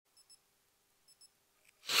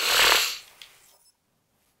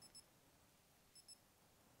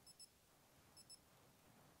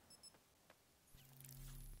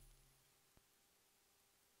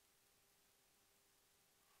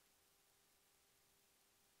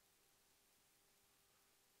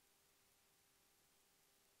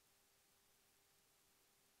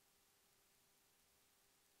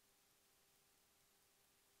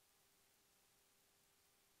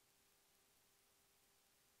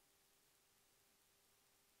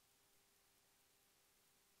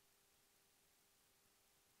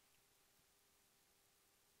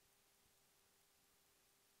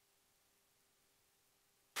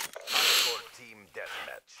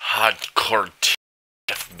Hardcore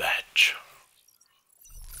deathmatch.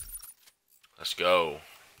 Let's go.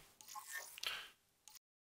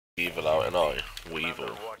 Evil out and I.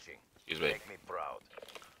 Weevil. Excuse me. Make me proud.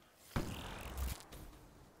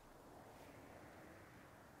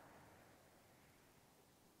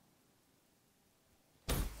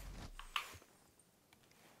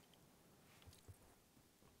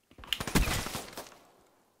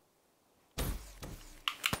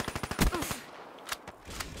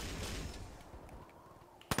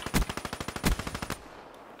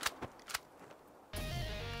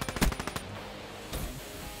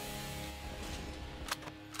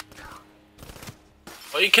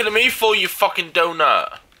 What are you killing me for, you fucking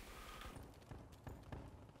donut?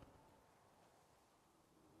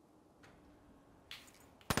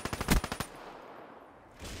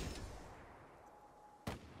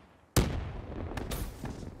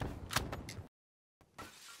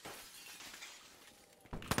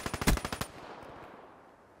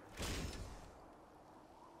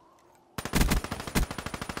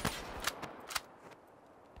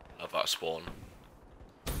 Love that spawn.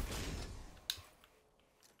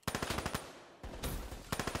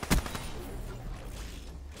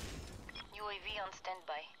 UAV on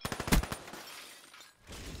standby.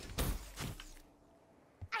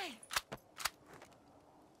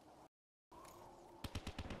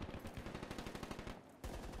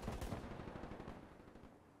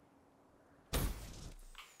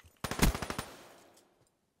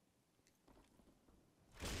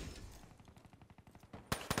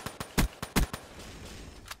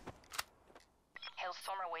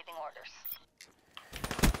 Hailstorm awaiting orders.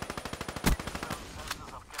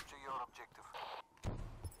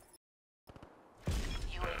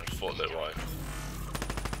 I thought they were.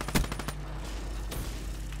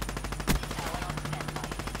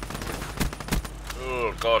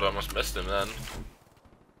 Oh god, I almost missed him then.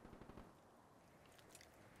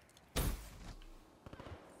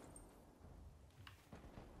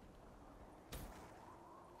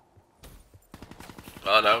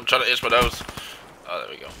 Oh no, I'm trying to itch my nose. Oh, there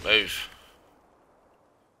we go. Move.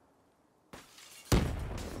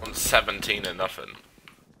 117 and nothing.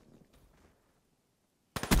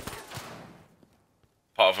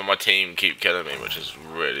 Part of my team keep killing me, which is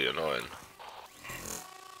really annoying.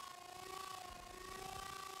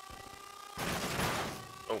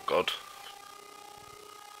 Oh god.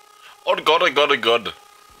 Oh god, oh god, oh god.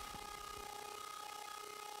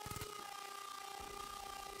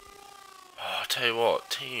 Oh, I'll tell you what,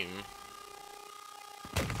 team.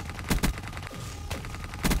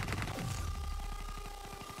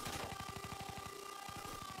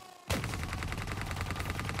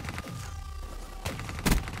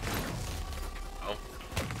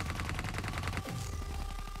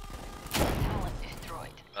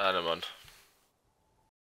 Never mind.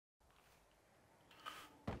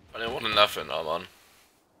 I didn't want nothing, I'm on.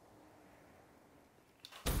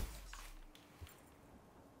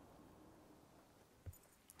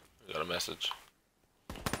 Got a message.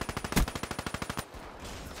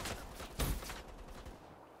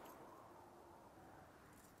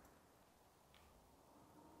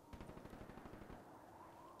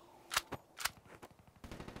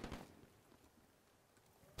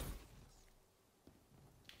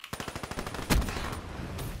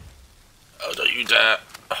 Oh, don't you dare.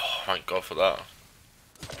 Oh, thank God for that.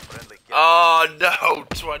 Oh, no.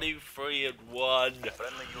 23 and 1.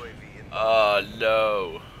 Oh,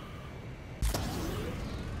 no.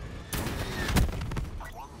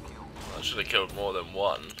 I should have killed more than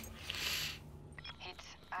one.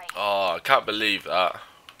 Oh, I can't believe that.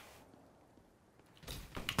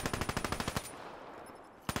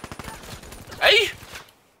 Hey?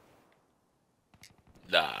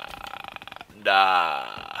 Nah. Nah.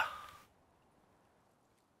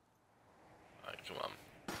 Come on.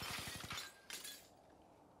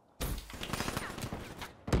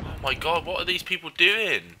 Oh my god, what are these people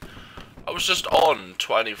doing? I was just on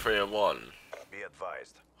 23 and 1. Be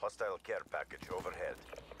advised, hostile care package overhead.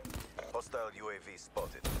 Hostile UAV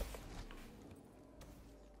spotted.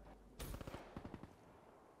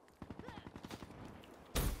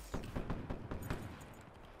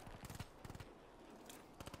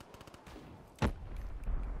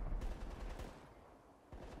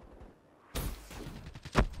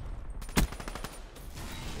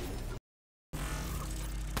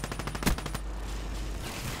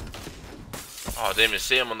 Oh, I didn't even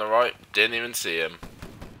see him on the right. Didn't even see him.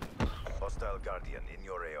 Hostile Guardian in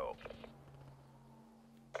your AO.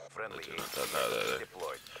 Friendly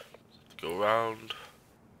deployed. Go around.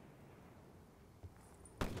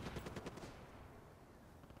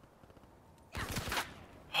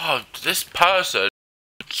 Oh, this person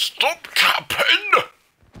in!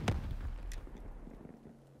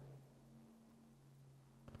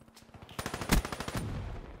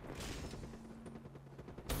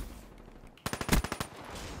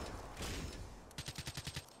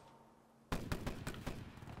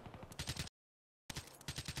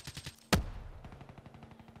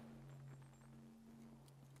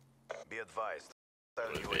 Be advised.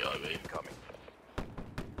 BO3 Incoming.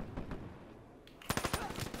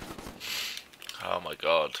 Oh my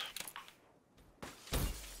god.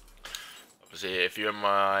 Obviously, if you're in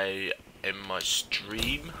my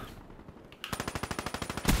stream,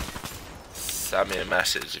 send me a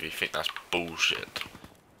message if you think that's bullshit.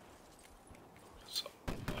 So,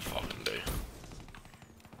 I fucking do.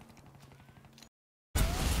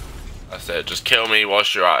 That's it, just kill me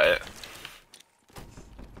whilst you're at it.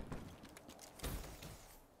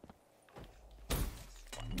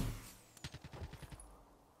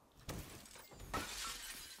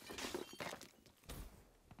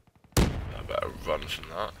 I better run from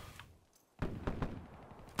that.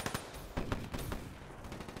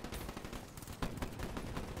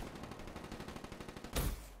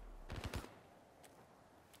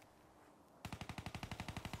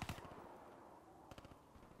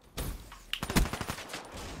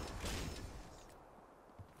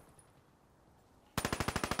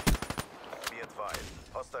 Be advised.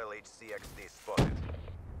 Hostile HCXD spotted.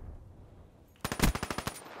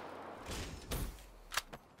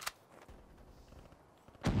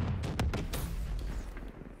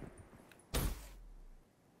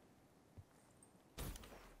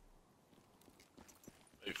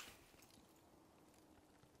 Move.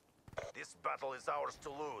 This battle is ours to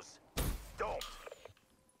lose. Don't!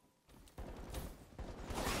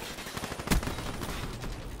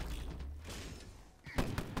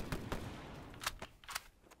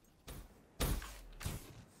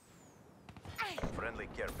 Friendly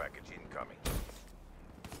care package incoming.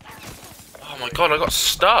 Oh my god, I got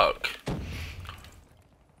stuck.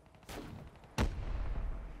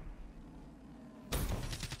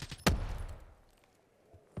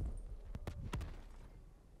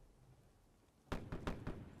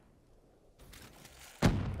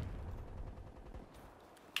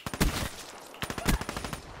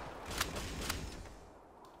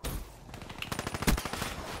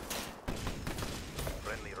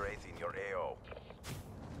 Friendly Wraith in your AO.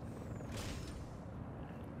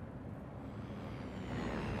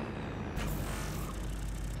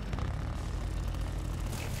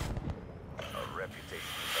 Our reputation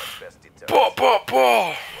is our best deterrent.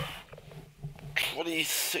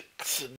 26 and